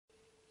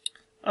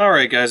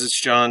Alright guys,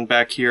 it's John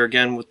back here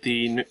again with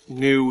the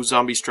new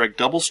Zombie Strike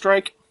Double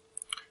Strike.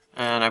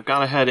 And I've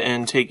gone ahead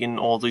and taken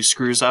all these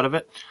screws out of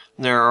it.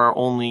 There are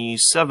only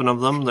 7 of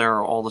them,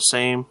 they're all the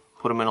same.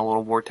 Put them in a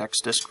little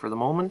vortex disc for the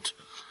moment.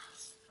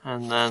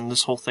 And then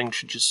this whole thing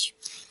should just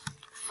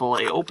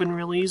fillet open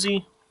real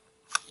easy.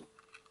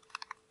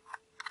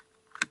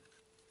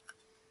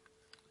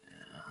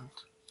 And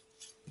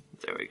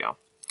there we go.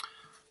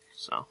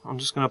 So I'm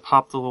just going to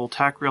pop the little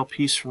tack rail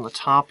piece from the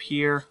top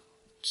here.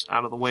 Just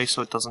out of the way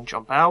so it doesn't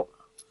jump out.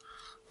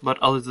 But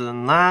other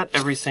than that,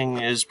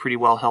 everything is pretty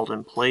well held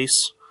in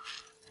place.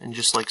 And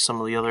just like some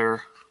of the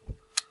other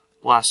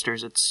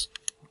blasters, it's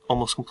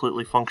almost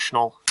completely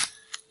functional,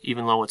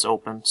 even though it's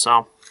open.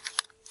 So,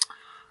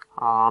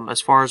 as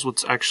far as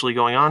what's actually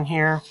going on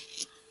here,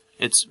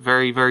 it's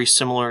very, very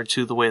similar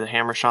to the way the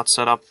hammer shot's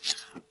set up.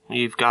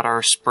 We've got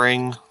our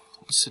spring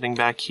sitting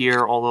back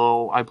here,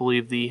 although I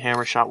believe the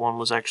hammer shot one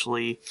was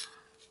actually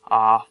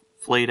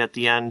flayed at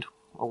the end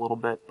a little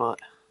bit, but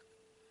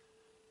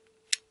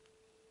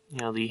you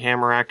know, the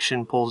hammer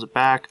action pulls it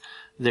back.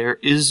 There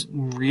is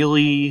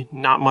really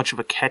not much of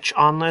a catch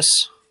on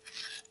this.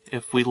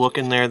 If we look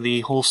in there,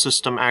 the whole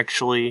system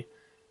actually,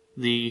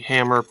 the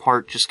hammer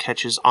part just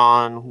catches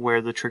on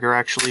where the trigger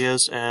actually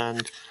is,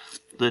 and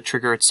the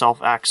trigger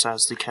itself acts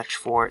as the catch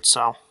for it,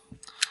 so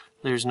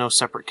there's no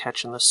separate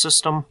catch in the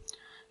system.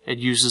 It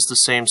uses the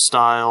same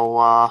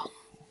style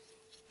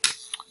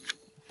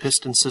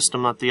piston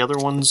system that the other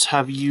ones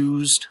have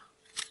used.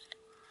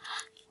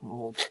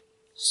 We'll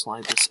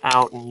slide this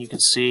out, and you can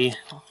see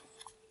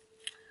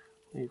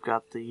we've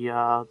got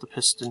the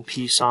piston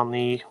piece on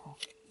the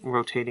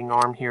rotating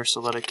arm here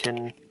so that it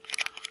can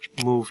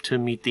move to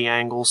meet the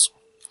angles.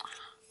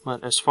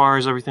 But as far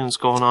as everything that's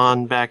going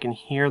on back in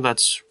here,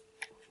 that's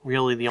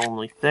really the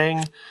only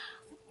thing.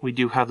 We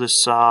do have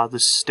this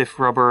this stiff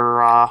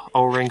rubber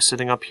O-ring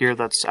sitting up here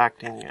that's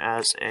acting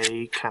as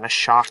a kind of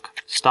shock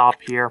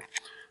stop here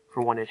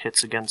for when it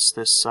hits against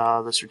this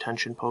this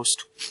retention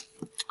post.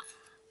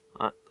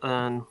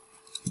 Then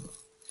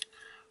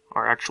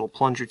our actual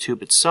plunger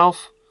tube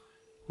itself,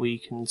 we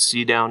can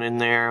see down in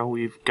there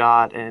we've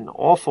got an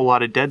awful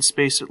lot of dead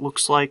space, it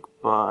looks like,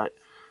 but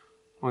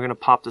we're going to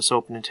pop this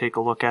open and take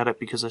a look at it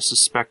because I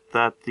suspect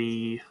that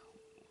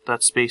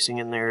that spacing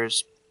in there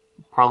is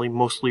probably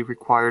mostly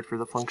required for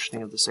the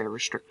functioning of this air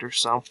restrictor.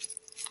 So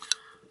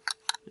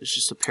there's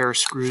just a pair of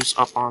screws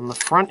up on the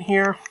front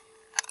here.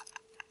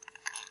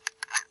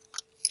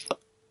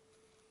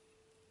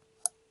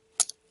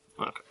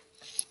 Okay.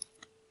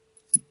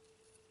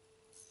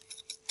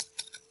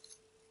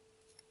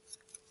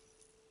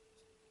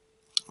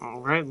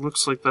 Alright,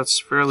 looks like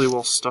that's fairly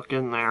well stuck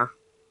in there.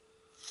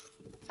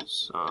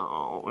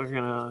 So we're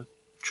gonna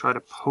try to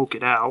poke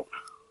it out.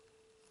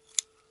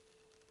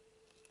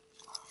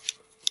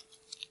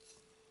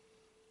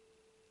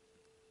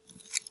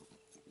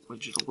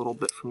 Wedge it a little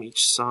bit from each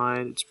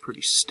side. It's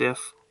pretty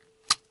stiff.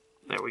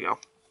 There we go.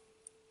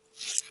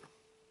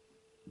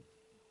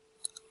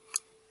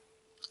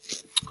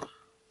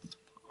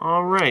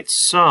 Alright,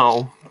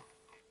 so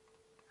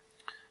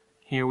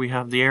here we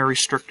have the air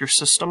restrictor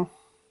system.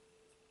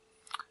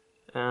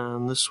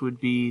 And this would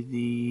be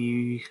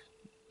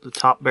the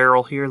top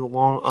barrel here, the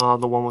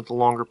one with the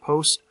longer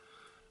post.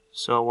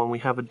 So when we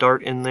have a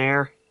dart in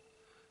there,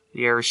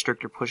 the air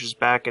restrictor pushes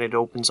back and it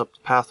opens up the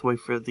pathway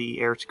for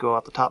the air to go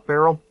out the top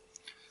barrel.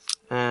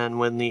 And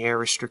when the air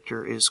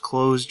restrictor is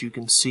closed, you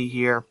can see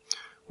here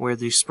where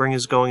the spring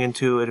is going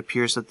into, it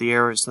appears that the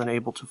air is then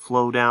able to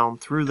flow down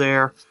through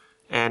there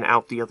and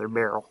out the other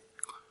barrel.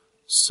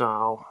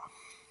 So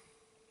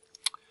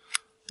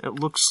it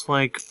looks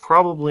like,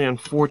 probably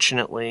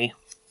unfortunately,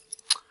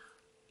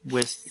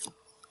 with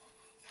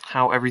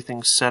how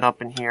everything's set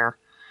up in here,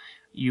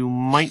 you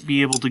might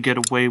be able to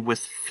get away with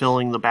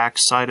filling the back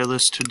side of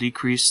this to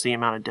decrease the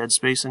amount of dead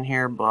space in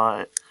here,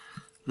 but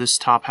this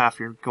top half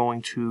you're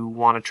going to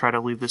want to try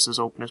to leave this as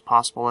open as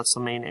possible. That's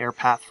the main air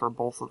path for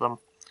both of them.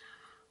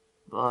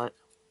 But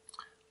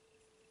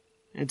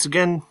it's,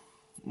 again,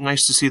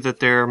 nice to see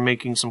that they're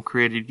making some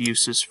creative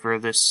uses for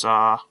this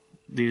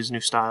these new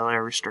style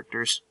air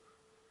restrictors.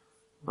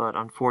 But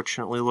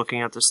unfortunately, looking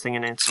at this thing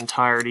in its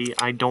entirety,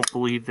 I don't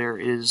believe there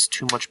is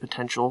too much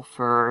potential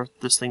for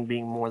this thing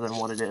being more than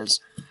what it is.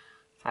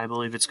 I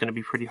believe it's going to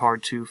be pretty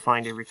hard to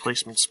find a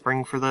replacement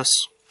spring for this.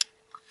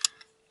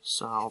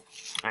 So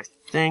I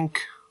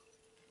think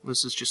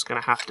this is just going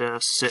to have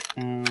to sit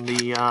in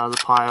the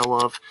pile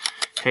of,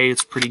 hey,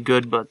 it's pretty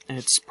good, but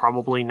it's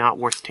probably not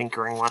worth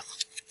tinkering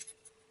with.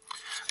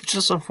 It's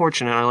just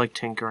unfortunate. I like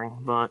tinkering,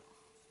 but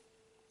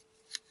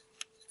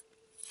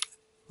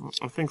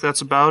I think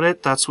that's about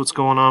it. That's what's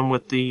going on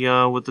with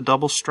the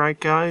double strike,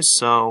 guys.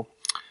 So,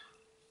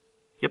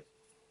 yep.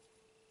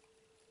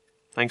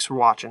 Thanks for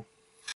watching.